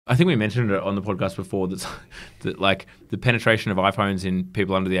I think we mentioned it on the podcast before that like the penetration of iPhones in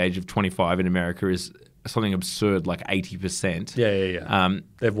people under the age of 25 in America is something absurd, like 80%. Yeah.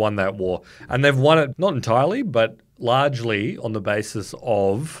 They've won that war. And they've won it not entirely, but largely on the basis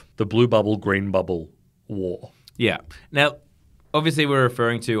of the blue bubble, green bubble war. Yeah. Now, obviously we're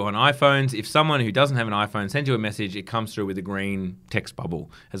referring to on iPhones. If someone who doesn't have an iPhone sends you a message, it comes through with a green text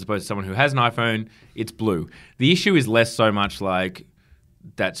bubble. As opposed to someone who has an iPhone, it's blue. The issue is less so much like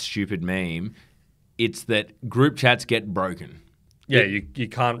that stupid meme. It's that group chats get broken. Yeah, you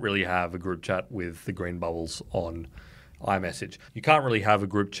can't really have a group chat with the green bubbles on iMessage. You can't really have a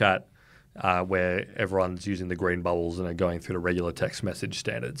group chat where everyone's using the green bubbles and are going through the regular text message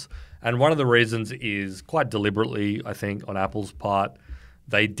standards. And one of the reasons is quite deliberately, I think, on Apple's part,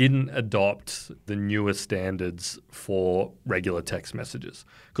 they didn't adopt the newer standards for regular text messages.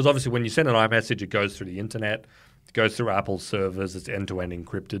 Because obviously when you send an iMessage, it goes through the internet. It goes through Apple's servers. It's end-to-end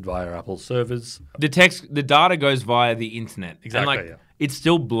encrypted via Apple's servers. The data goes via the internet. Exactly, and it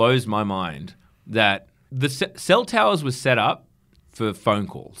still blows my mind that the cell towers were set up for phone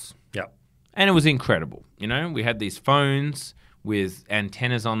calls. Yeah. And it was incredible. You know, we had these phones with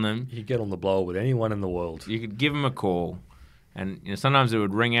antennas on them. You could get on the blower with anyone in the world. You could give them a call, and sometimes it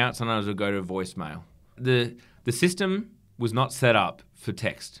would ring out, sometimes it would go to voicemail. The system was not set up for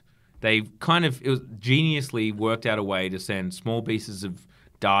text. It was geniusly worked out a way to send small pieces of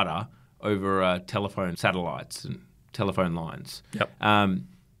data over telephone satellites and telephone lines. Yep. And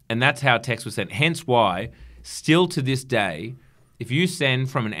that's how text was sent. Hence why, still to this day, if you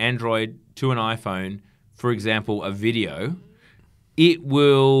send from an Android to an iPhone, for example, a video, it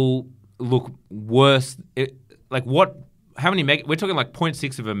will look worse. How many we're talking like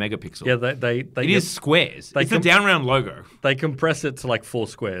 0.6 of a megapixel. Yeah, it is squares. It's the down round logo. They compress it to like 4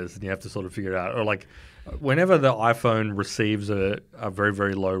 squares, and you have to sort of figure it out. Or like whenever the iPhone receives a very,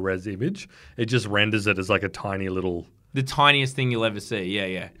 very low res image, it just renders it as like a tiny little... The tiniest thing you'll ever see.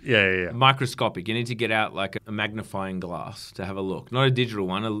 Yeah. Microscopic. You need to get out like a magnifying glass to have a look. Not a digital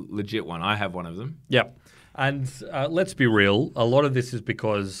one, a legit one. I have one of them. Yep. And let's be real. A lot of this is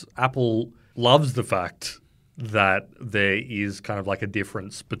because Apple loves the fact that there is kind of like a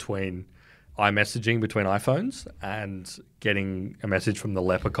difference between iMessaging between iPhones and getting a message from the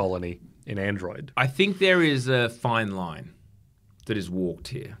leper colony in Android. I think there is a fine line that is walked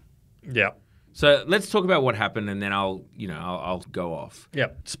here. Yeah. So let's talk about what happened, and then I'll go off. Yeah.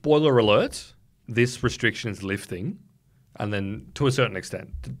 Spoiler alert, this restriction is lifting, and then to a certain extent.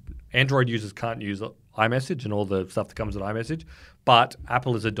 Android users can't use iMessage and all the stuff that comes with iMessage, but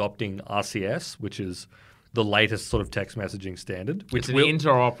Apple is adopting RCS, which is the latest sort of text messaging standard. It's an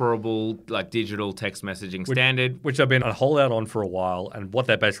interoperable, like digital text messaging standard. Which I've been on holdout on for a while, and what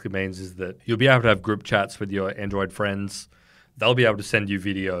that basically means is that you'll be able to have group chats with your Android friends. They'll be able to send you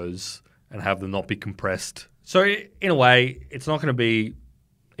videos and have them not be compressed. So in a way, it's not going to be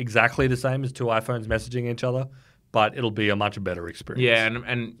exactly the same as two iPhones messaging each other, but it'll be a much better experience. Yeah,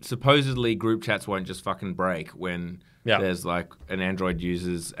 and supposedly group chats won't just fucking break when there's like an Android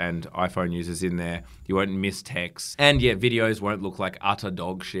users and iPhone users in there. You won't miss text. And videos won't look like utter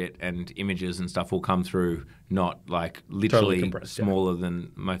dog shit, and images and stuff will come through not like literally totally smaller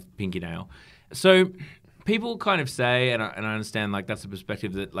than my pinky nail. So people kind of say, and I understand like that's the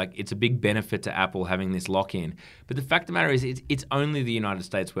perspective that like it's a big benefit to Apple having this lock-in. But the fact of the matter is it's only the United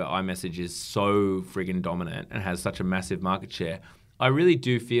States where iMessage is so friggin' dominant and has such a massive market share. I really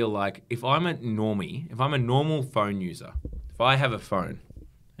do feel like if I'm a normie, if I'm a normal phone user, if I have a phone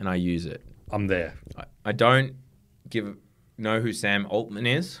and I use it, I'm there. I don't know who Sam Altman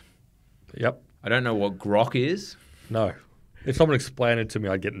is. Yep. I don't know what Grok is. No. If someone explained it to me,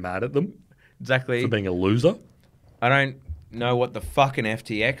 I'd get mad at them. Exactly. For being a loser. I don't know what the fucking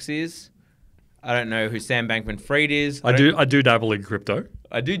FTX is. I don't know who Sam Bankman-Fried is. I do dabble in crypto.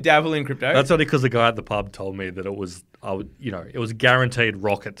 I do dabble in crypto. That's only because the guy at the pub told me that it was a guaranteed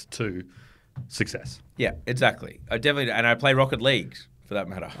rocket to success. Yeah, exactly. I definitely, and I play Rocket League for that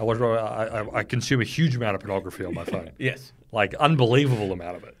matter. I consume a huge amount of pornography on my phone. Yes. Like unbelievable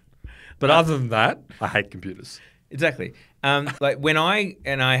amount of it. But other than that, I hate computers. Exactly. Like when I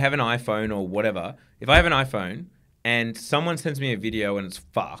have an iPhone or whatever, if I have an iPhone and someone sends me a video and it's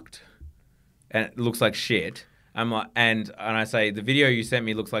fucked and it looks like shit, I'm like, and I say the video you sent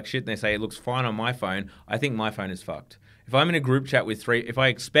me looks like shit, and they say it looks fine on my phone, I think my phone is fucked. If I'm in a group chat with if I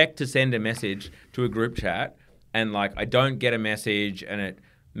expect to send a message to a group chat and like I don't get a message and it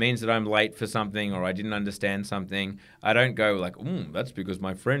means that I'm late for something or I didn't understand something, I don't go like, that's because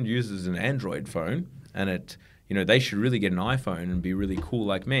my friend uses an Android phone and it they should really get an iPhone and be really cool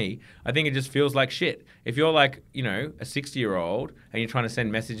like me. I think it just feels like shit. If you're like, a 60-year-old and you're trying to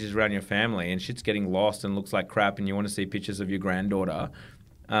send messages around your family and shit's getting lost and looks like crap and you want to see pictures of your granddaughter,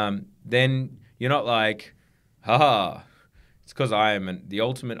 then you're not like, haha, it's because I am the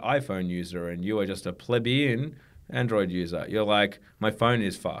ultimate iPhone user and you are just a plebeian Android user. You're like, my phone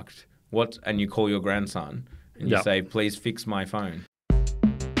is fucked. What? And you call your grandson and you say, please fix my phone.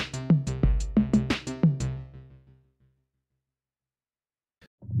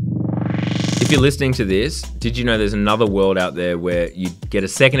 If you're listening to this, did you know there's another world out there where you get a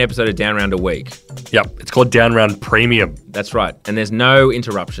second episode of Down Round a week? Yep, it's called Down Round Premium. That's right. And there's no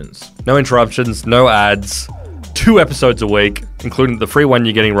interruptions. No interruptions, no ads. 2 episodes a week, including the free one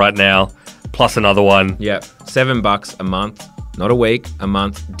you're getting right now, plus another one. Yep, $7 a month. Not a week, a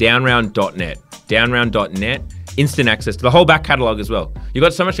month. Downround.net. Downround.net. Instant access to the whole back catalogue as well. You've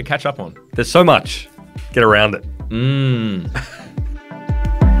got so much to catch up on. There's so much. Get around it.